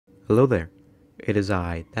Hello there, it is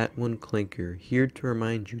I, that one clinker, here to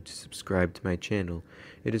remind you to subscribe to my channel.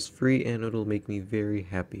 It is free and it'll make me very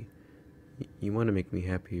happy. You want to make me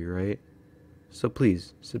happy, right? So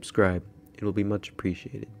please, subscribe, it will be much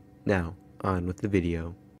appreciated. Now, on with the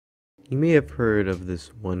video. You may have heard of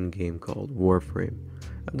this one game called Warframe.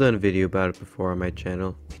 I've done a video about it before on my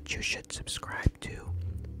channel, which you should subscribe to.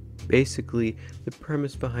 Basically, the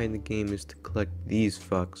premise behind the game is to collect these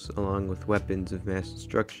fucks along with weapons of mass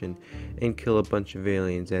destruction and kill a bunch of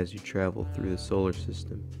aliens as you travel through the solar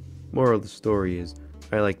system. Moral of the story is,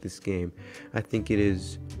 I like this game. I think it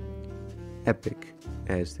is epic,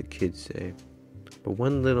 as the kids say. But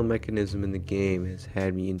one little mechanism in the game has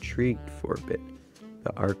had me intrigued for a bit,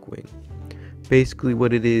 the Archwing. Basically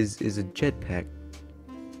what it is a jetpack,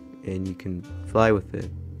 and you can fly with it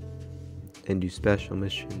and do special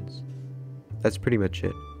missions. That's pretty much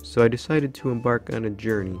it. So I decided to embark on a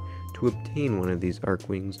journey to obtain one of these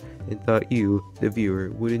Archwings and thought you, the viewer,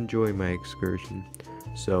 would enjoy my excursion.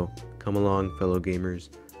 So come along, fellow gamers,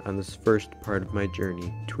 on this first part of my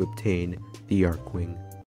journey to obtain the Archwing.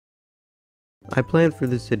 I planned for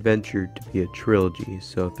this adventure to be a trilogy,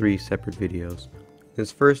 so 3 separate videos. In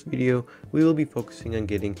this first video, we will be focusing on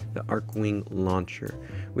getting the Archwing launcher,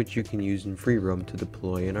 which you can use in free roam to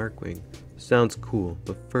deploy an Archwing. Sounds cool,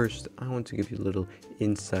 but first I want to give you a little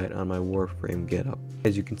insight on my Warframe getup.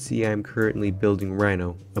 As you can see, I am currently building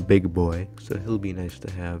Rhino, a big boy, so he'll be nice to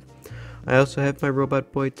have. I also have my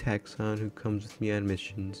robot boy Taxon, who comes with me on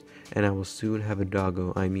missions, and I will soon have a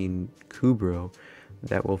doggo, Kubro,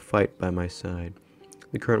 that will fight by my side.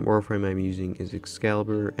 The current Warframe I'm using is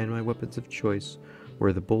Excalibur, and my weapons of choice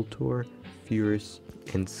were the Boltor, Furus,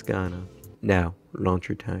 and Skana. Now,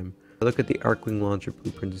 launcher time. I look at the Archwing launcher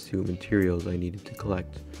blueprint to see what materials I needed to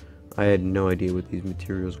collect. I had no idea what these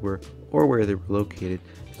materials were or where they were located,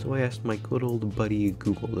 so I asked my good old buddy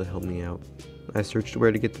Google to help me out. I searched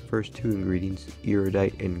where to get the first 2 ingredients,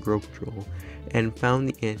 iridite and groctrol, and found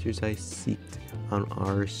the answers I seeked on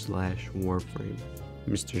r/Warframe.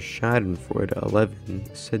 Mr.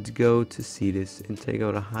 Schadenfreude11 said to go to Cetus and take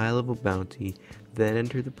out a high-level bounty, then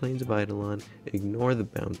enter the plains of Eidolon, ignore the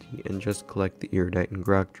bounty, and just collect the iridite and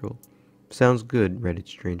groctrol. Sounds good, Reddit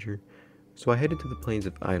stranger. So I headed to the plains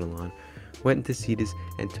of Eidolon, went into Cetus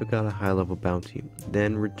and took out a high-level bounty,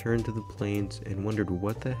 then returned to the plains and wondered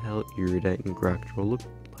what the hell iridite and groctrol looked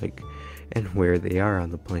like and where they are on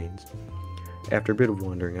the plains. After a bit of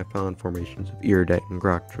wandering, I found formations of iridite and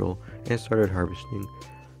groctrol and started harvesting.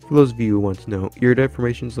 For those of you who want to know, iridite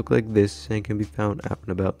formations look like this and can be found out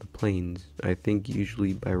and about the plains, I think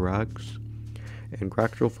usually by rocks, and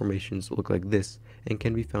groctrol formations look like this and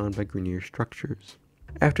can be found by grenier structures.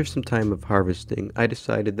 After some time of harvesting, I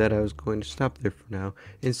decided that I was going to stop there for now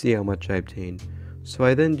and see how much I obtained, so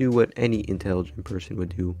I then do what any intelligent person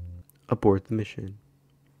would do, abort the mission.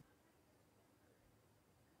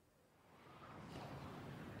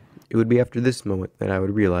 It would be after this moment that I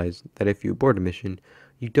would realize that if you abort a mission,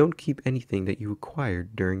 you don't keep anything that you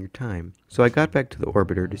acquired during your time. So I got back to the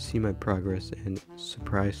orbiter to see my progress and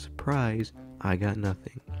surprise, surprise, I got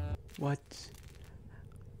nothing. What?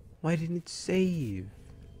 Why didn't it save?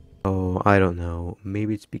 Oh, I don't know.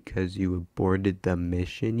 Maybe it's because you aborted the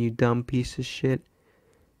mission, you dumb piece of shit.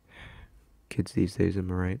 Kids these days, am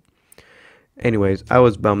I right? Anyways, I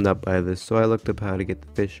was bummed up by this, so I looked up how to get the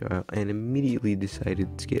fish oil and immediately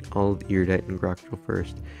decided to get all of the iridite and groctrol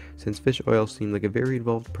first. Since fish oil seemed like a very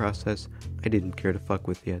involved process, I didn't care to fuck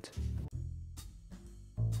with yet.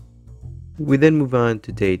 We then move on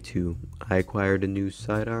to day 2. I acquired a new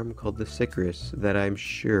sidearm called the Sicarus that I'm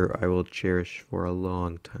sure I will cherish for a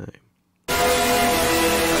long time.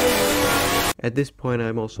 At this point,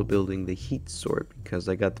 I'm also building the heat sword because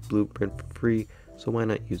I got the blueprint for free, so why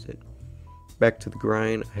not use it? Back to the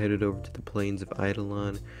grind, I headed over to the plains of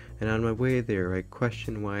Eidolon, and on my way there I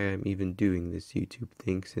questioned why I'm even doing this YouTube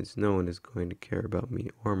thing since no one is going to care about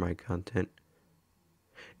me or my content.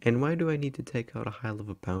 And why do I need to take out a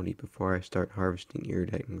high-level bounty before I start harvesting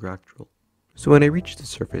iridite and groctrol? So when I reached the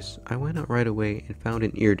surface, I went out right away and found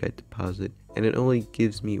an iridite deposit, and it only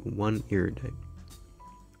gives me 1 iridite.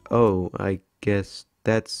 Oh, I guess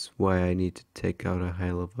that's why I need to take out a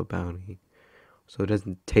high-level bounty, so it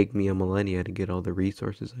doesn't take me a millennia to get all the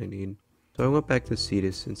resources I need. So I went back to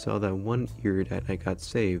Cetus and saw that 1 iridite I got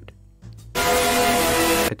saved.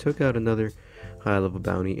 I took out another high-level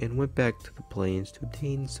bounty and went back to the plains to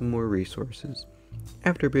obtain some more resources.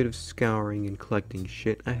 After a bit of scouring and collecting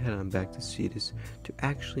shit, I head on back to Cetus to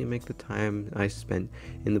actually make the time I spent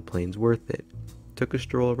in the plains worth it. Took a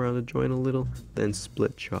stroll around the joint a little, then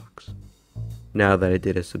split chalks. Now that I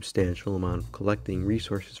did a substantial amount of collecting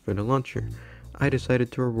resources for the launcher, I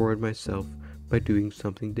decided to reward myself by doing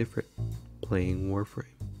something different, playing Warframe.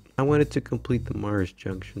 I wanted to complete the Mars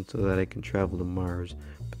junction so that I can travel to Mars,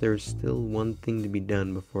 but there was still one thing to be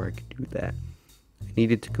done before I could do that. I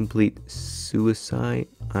needed to complete Suicide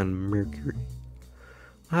on Mercury.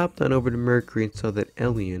 I hopped on over to Mercury and saw that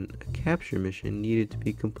Alien, a capture mission, needed to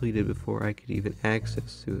be completed before I could even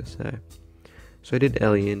access Suicide. So I did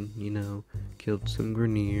Alien, killed some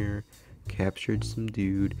Grenier, captured some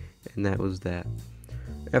dude, and that was that.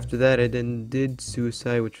 After that, I then did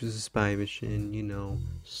Suicide, which was a spy mission,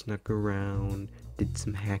 snuck around, did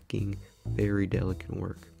some hacking, very delicate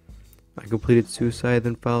work. I completed Suicide,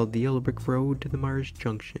 then followed the yellow brick road to the Mars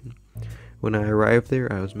Junction. When I arrived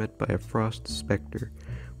there, I was met by a Frost Spectre.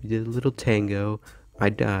 We did a little tango, I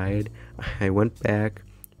died, I went back,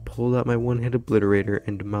 pulled out my one-hit obliterator,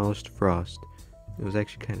 and demolished Frost. It was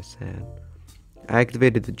actually kind of sad. I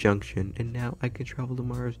activated the junction, and now I can travel to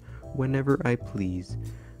Mars whenever I please.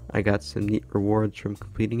 I got some neat rewards from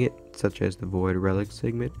completing it, such as the Void Relic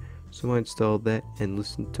segment, so I installed that and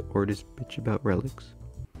listened to Ordis bitch about relics.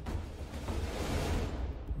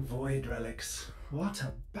 Void relics. What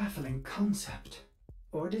a baffling concept.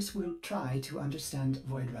 Ordis will try to understand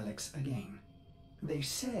void relics again. They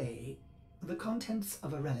say the contents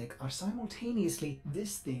of a relic are simultaneously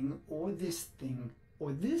this thing, or this thing,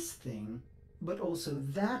 or this thing, but also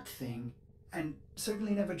that thing, and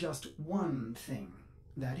certainly never just one thing.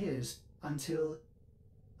 That is, until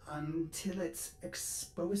it's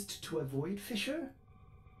exposed to a void fissure?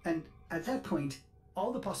 And at that point,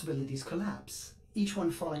 all the possibilities collapse, each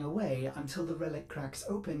one falling away until the relic cracks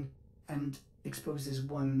open and exposes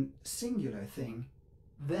one singular thing.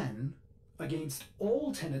 Then, against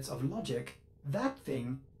all tenets of logic, that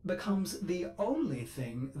thing becomes the only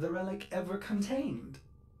thing the relic ever contained.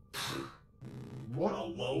 What a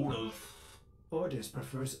load of... Ordis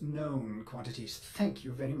prefers known quantities. Thank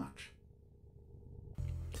you very much.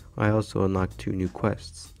 I also unlocked 2 new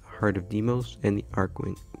quests, the Heart of Deimos and the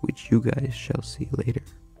Archwing, which you guys shall see later.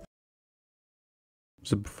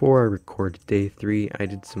 So before I recorded day 3, I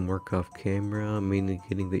did some work off camera, mainly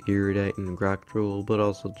getting the Iridite and Groctrol, but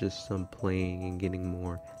also just some playing and getting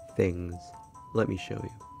more things. Let me show you.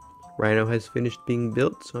 Rhino has finished being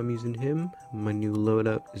built, so I'm using him. My new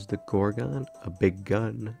loadout is the Gorgon, a big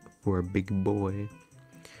gun for a big boy.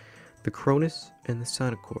 The Cronus and the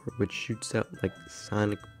Sonicore, which shoots out like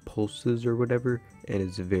sonic pulses or whatever, and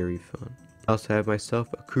is very fun. I also have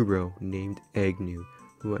myself a Kubro named Agnew,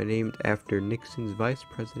 who I named after Nixon's Vice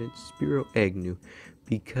President Spiro Agnew,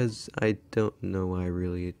 because I don't know why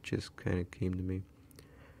really, it just kind of came to me.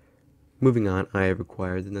 Moving on, I have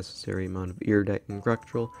acquired the necessary amount of Iridite and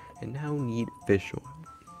Groctrol, and now need fish oil.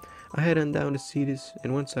 I head on down to Cetus,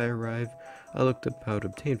 and once I arrive, I looked up how to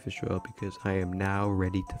obtain fish oil because I am now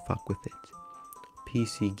ready to fuck with it.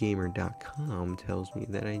 PCGamer.com tells me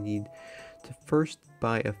that I need to first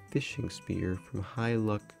buy a fishing spear from High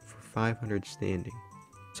Luck for 500 standing.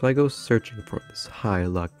 So I go searching for this High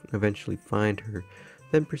Luck, eventually find her,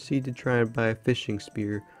 then proceed to try and buy a fishing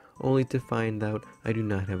spear, only to find out I do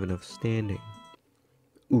not have enough standing.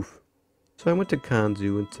 Oof. So I went to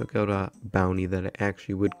Kanzu and took out a bounty that I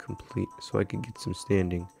actually would complete so I could get some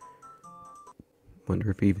standing.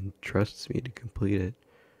 Wonder if he even trusts me to complete it.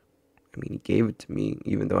 I mean, he gave it to me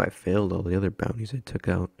even though I failed all the other bounties I took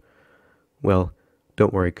out. Well,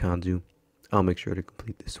 don't worry, Kanzu. I'll make sure to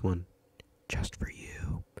complete this one. Just for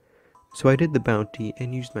you. So I did the bounty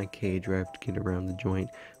and used my K-drive to get around the joint,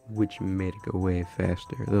 which made it go way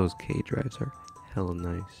faster. Those K-drives are hella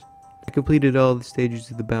nice. I completed all the stages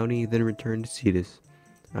of the bounty, then returned to Cetus.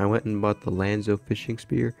 I went and bought the Lanzo fishing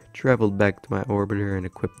spear, traveled back to my orbiter, and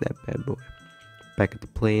equipped that bad boy. Back at the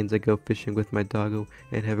plains, I go fishing with my doggo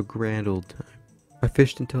and have a grand old time. I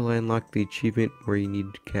fished until I unlocked the achievement where you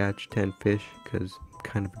need to catch 10 fish, because I'm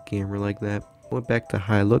kind of a gamer like that. Went back to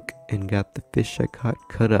High Look and got the fish I caught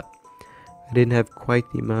cut up. I didn't have quite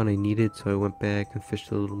the amount I needed, so I went back and fished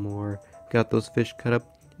a little more, got those fish cut up,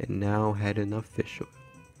 and now had enough fish oil.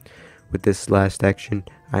 With this last action,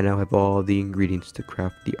 I now have all the ingredients to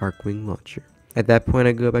craft the Archwing launcher. At that point,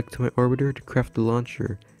 I go back to my orbiter to craft the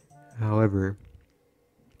launcher. However,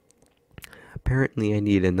 apparently I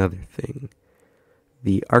need another thing.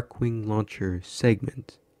 The Archwing launcher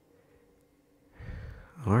segment.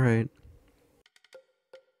 Alright.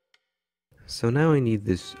 So now I need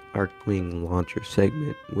this Archwing launcher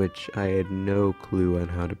segment, which I had no clue on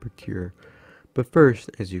how to procure. But first,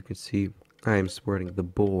 as you can see, I am sporting the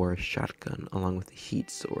Boar shotgun along with the heat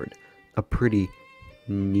sword. A pretty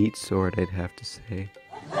neat sword, I'd have to say.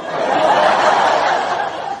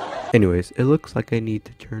 Anyways, it looks like I need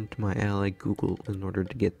to turn to my ally Google in order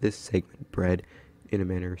to get this segment bred, in a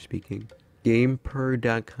manner of speaking.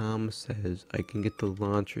 GamePer.com says I can get the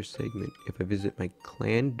launcher segment if I visit my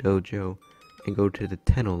clan dojo and go to the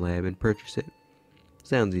Tenno Lab and purchase it.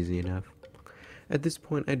 Sounds easy enough. At this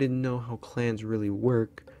point, I didn't know how clans really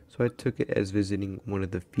work, so I took it as visiting one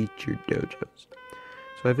of the featured dojos.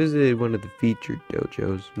 So I visited one of the featured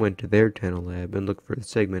dojos, went to their Tenno Lab, and looked for the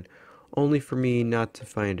segment, only for me not to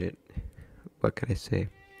find it. What can I say?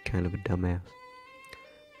 Kind of a dumbass.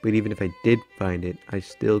 But even if I did find it, I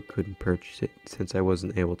still couldn't purchase it, since I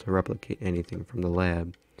wasn't able to replicate anything from the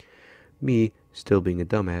lab. Me, still being a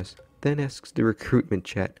dumbass, then asks the recruitment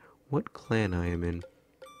chat what clan I am in.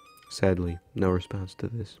 Sadly, no response to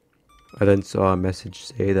this. I then saw a message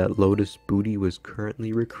say that Lotus Booty was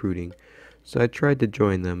currently recruiting, so I tried to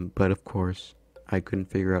join them, but of course, I couldn't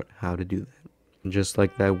figure out how to do that. And just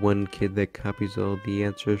like that one kid that copies all the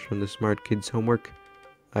answers from the smart kid's homework,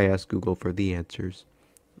 I asked Google for the answers.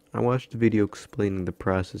 I watched a video explaining the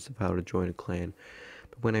process of how to join a clan,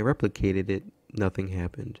 but when I replicated it, nothing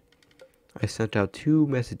happened. I sent out 2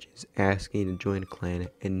 messages asking to join a clan,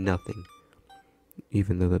 and nothing.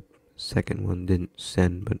 Even though the second one didn't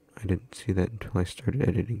send, but I didn't see that until I started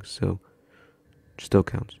editing, so it still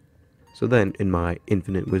counts. So then, in my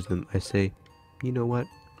infinite wisdom, I say, you know what?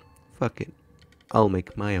 Fuck it. I'll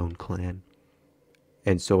make my own clan.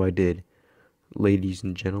 And so I did. Ladies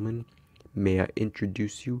and gentlemen, may I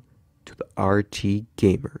introduce you to the RT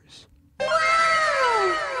Gamers.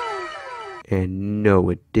 And no,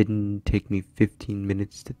 it didn't take me 15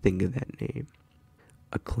 minutes to think of that name.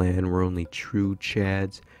 A clan where only true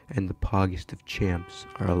chads and the poggest of champs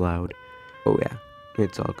are allowed. Oh yeah,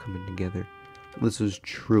 it's all coming together. This was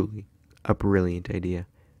truly a brilliant idea.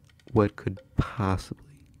 What could possibly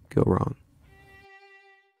go wrong?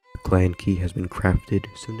 The clan key has been crafted,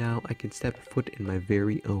 so now I can step foot in my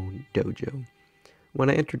very own dojo. When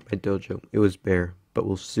I entered my dojo, it was bare, but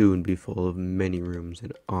will soon be full of many rooms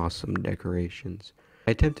and awesome decorations.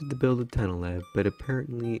 I attempted to build a Tenno Lab, but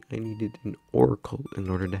apparently I needed an oracle in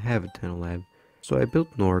order to have a Tenno Lab. So I built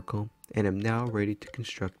an oracle, and am now ready to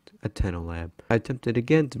construct a Tenno Lab. I attempted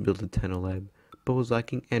again to build a Tenno Lab, but was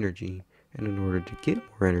lacking energy, and in order to get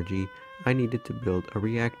more energy, I needed to build a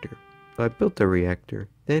reactor. So I built a reactor,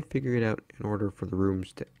 then figured out in order for the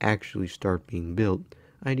rooms to actually start being built,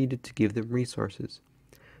 I needed to give them resources.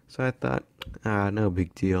 So I thought, no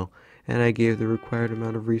big deal, and I gave the required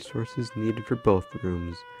amount of resources needed for both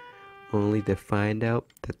rooms, only to find out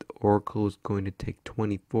that the oracle was going to take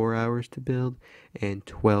 24 hours to build and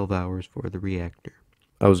 12 hours for the reactor.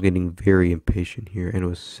 I was getting very impatient here and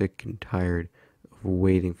was sick and tired of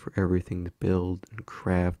waiting for everything to build and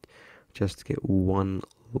craft just to get one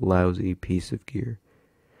lousy piece of gear.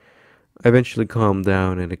 I eventually calmed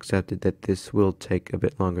down and accepted that this will take a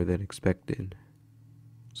bit longer than expected.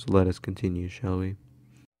 So let us continue, shall we?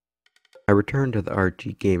 I returned to the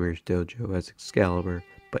RG Gamers dojo as Excalibur,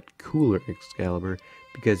 but cooler Excalibur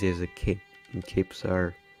because he has a cape, and capes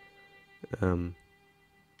are,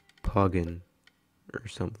 poggin or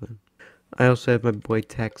something. I also have my boy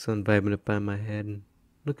Taxon vibing up by my head, and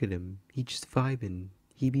look at him, he just vibing,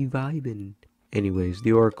 he be vibing. Anyways,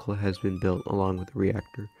 the oracle has been built along with the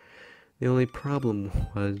reactor. The only problem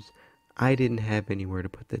was, I didn't have anywhere to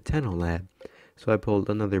put the Tenno Lab, so I pulled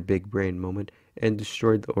another big brain moment and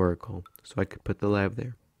destroyed the oracle, so I could put the lab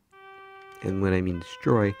there. And when I mean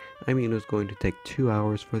destroy, I mean it was going to take 2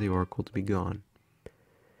 hours for the oracle to be gone.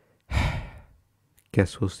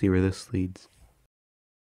 Guess we'll see where this leads.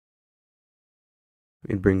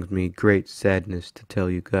 It brings me great sadness to tell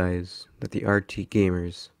you guys that the RT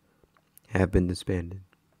Gamers have been disbanded.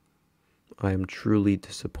 I am truly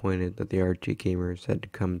disappointed that the RT Gamers had to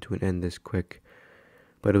come to an end this quick,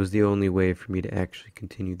 but it was the only way for me to actually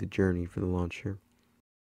continue the journey for the launcher.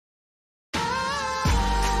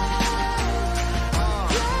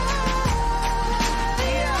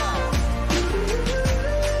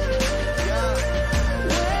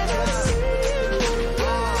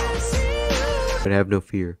 But have no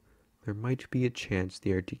fear, there might be a chance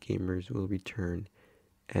the RT Gamers will return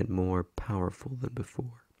and more powerful than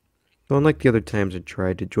before. So unlike the other times I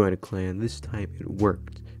tried to join a clan, this time it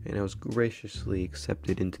worked, and I was graciously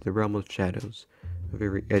accepted into the Realm of Shadows, a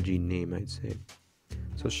very edgy name I'd say.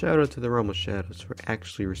 So shout out to the Realm of Shadows for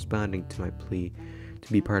actually responding to my plea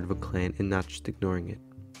to be part of a clan and not just ignoring it,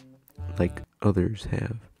 like others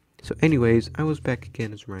have. So anyways, I was back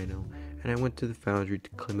again as Rhino, and I went to the foundry to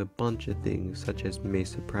claim a bunch of things such as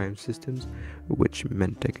Mesa Prime systems, which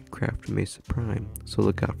meant I could craft a Mesa Prime, so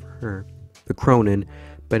look out for her. The Cronin,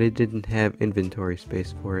 but it didn't have inventory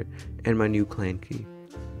space for it, and my new clan key.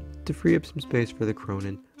 To free up some space for the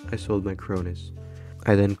Cronin, I sold my Cronus.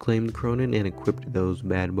 I then claimed Cronin and equipped those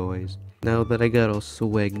bad boys. Now that I got all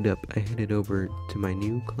swagged up, I headed over to my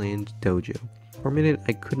new clan's dojo. For a minute,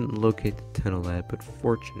 I couldn't locate the tunnel lab, but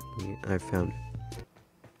fortunately, I found it.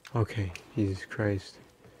 Okay, Jesus Christ.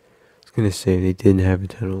 I was gonna say they didn't have a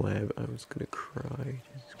tunnel lab. I was gonna cry.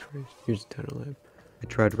 Jesus Christ. Here's the tunnel lab. I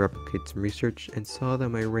tried to replicate some research and saw that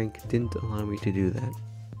my rank didn't allow me to do that.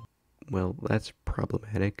 Well, that's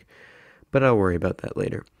problematic, but I'll worry about that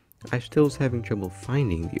later. I still was having trouble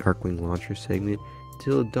finding the Archwing launcher segment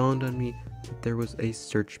until it dawned on me that there was a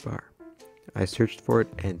search bar. I searched for it,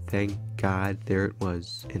 and thank God there it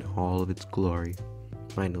was in all of its glory.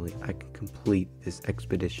 Finally, I could complete this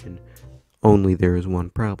expedition. Only there was one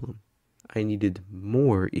problem. I needed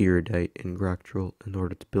more iridite and groctrol in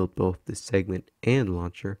order to build both the segment and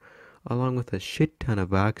launcher, along with a shit ton of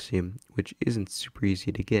oxium, which isn't super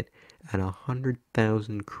easy to get, and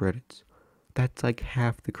 100,000 credits. That's like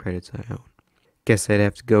half the credits I own. Guess I'd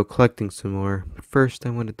have to go collecting some more, but first I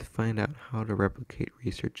wanted to find out how to replicate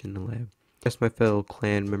research in the lab. Asked my fellow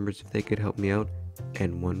clan members if they could help me out,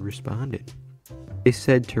 and one responded. They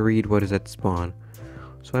said to read what is at spawn.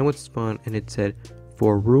 So I went to spawn and it said,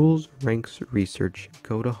 for rules, ranks, research,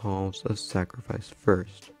 go to Halls of Sacrifice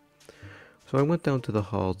first. So I went down to the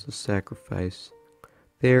Halls of Sacrifice.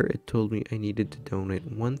 There it told me I needed to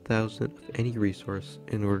donate 1,000 of any resource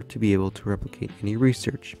in order to be able to replicate any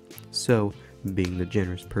research. So, being the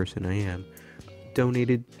generous person I am,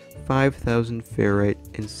 donated 5,000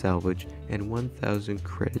 ferrite and salvage and 1,000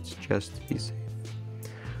 credits just to be safe.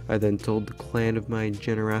 I then told the clan of my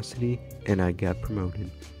generosity and I got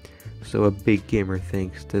promoted. So a big gamer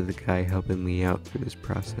thanks to the guy helping me out through this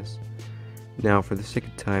process. Now for the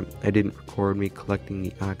second time, I didn't record me collecting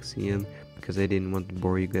the oxium because I didn't want to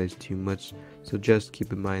bore you guys too much, so just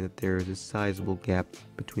keep in mind that there is a sizable gap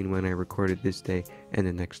between when I recorded this day and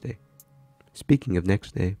the next day. Speaking of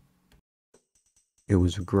next day, it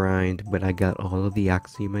was a grind, but I got all of the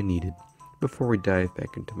oxium I needed. Before we dive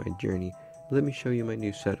back into my journey, let me show you my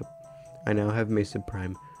new setup. I now have Mesa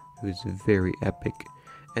Prime, who is very epic,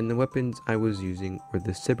 and the weapons I was using were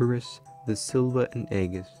the Sybaris, the Silva and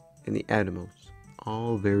Aegis, and the Atomos.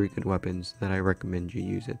 All very good weapons that I recommend you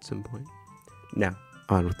use at some point. Now,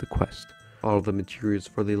 on with the quest. All of the materials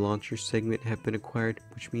for the launcher segment have been acquired,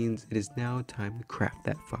 which means it is now time to craft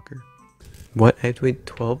that fucker. What? I have to wait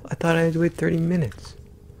 12? I thought I had to wait 30 minutes.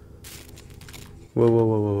 Whoa, whoa,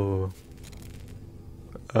 whoa, whoa, whoa.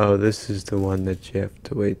 Oh, this is the one that you have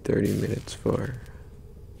to wait 30 minutes for.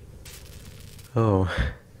 Oh.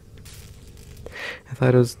 I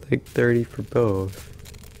thought it was like 30 for both.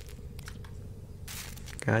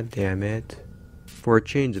 God damn it. For a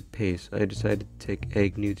change of pace, I decided to take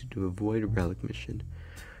Agnew to do a Void Relic mission.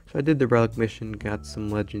 So I did the Relic mission, got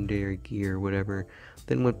some legendary gear, whatever,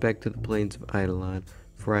 then went back to the plains of Eidolon,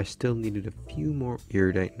 for I still needed a few more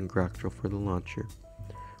iridite and groctrol for the launcher.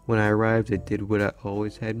 When I arrived, I did what I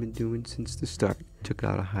always had been doing since the start. Took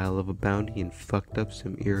out a high level bounty and fucked up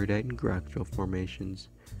some iridite and groctrol formations.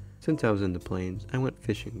 Since I was in the plains, I went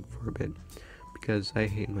fishing for a bit, because I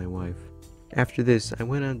hate my wife. After this, I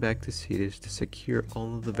went on back to Cetus to secure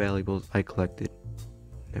all of the valuables I collected.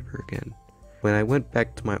 Never again. When I went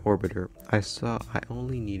back to my orbiter, I saw I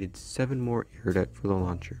only needed 7 more iridite for the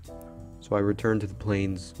launcher. So I returned to the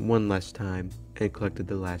plains one last time and collected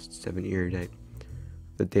the last 7 iridite.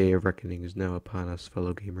 The day of reckoning is now upon us,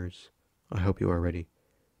 fellow gamers. I hope you are ready,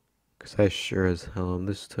 because I sure as hell am.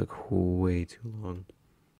 This took way too long.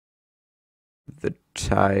 The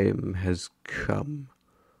time has come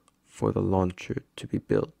for the launcher to be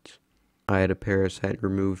built. I had a parasite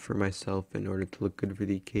removed for myself in order to look good for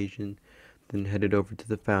the occasion, then headed over to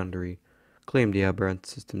the foundry, claimed the aberrant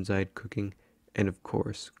systems I had cooking, and of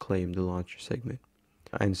course claimed the launcher segment.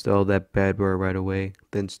 I installed that bad boy right away,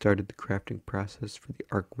 then started the crafting process for the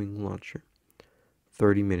Archwing launcher.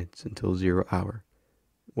 30 minutes until 0 hour.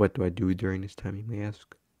 What do I do during this time, you may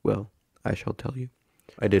ask? Well, I shall tell you.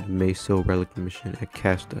 I did a Meso relic mission at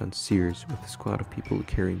Casta on Sears with a squad of people to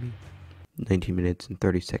carry me. 19 minutes and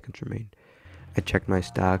 30 seconds remained. I checked my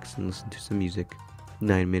stocks and listened to some music.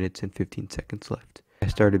 9 minutes and 15 seconds left. I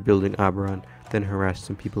started building Oberon, then harassed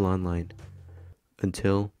some people online.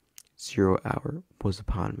 Until 0 hour was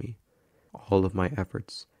upon me. All of my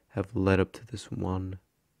efforts have led up to this one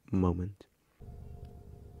moment.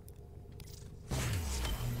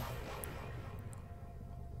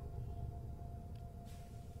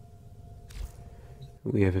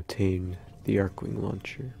 We have obtained the Archwing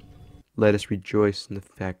launcher. Let us rejoice in the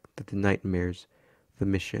fact that the nightmares of the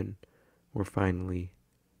mission were finally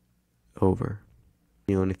over.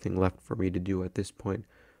 The only thing left for me to do at this point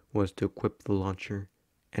was to equip the launcher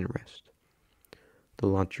and rest. The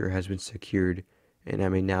launcher has been secured, and I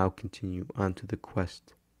may now continue on to the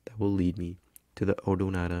quest that will lead me to the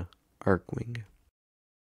Odonata Archwing.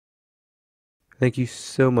 Thank you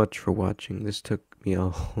so much for watching. This took me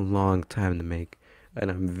a long time to make, and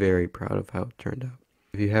I'm very proud of how it turned out.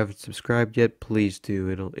 If you haven't subscribed yet, please do.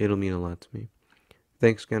 It'll mean a lot to me.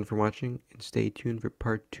 Thanks again for watching, and stay tuned for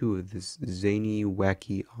part 2 of this zany,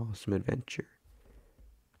 wacky, awesome adventure.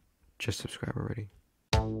 Just subscribe already.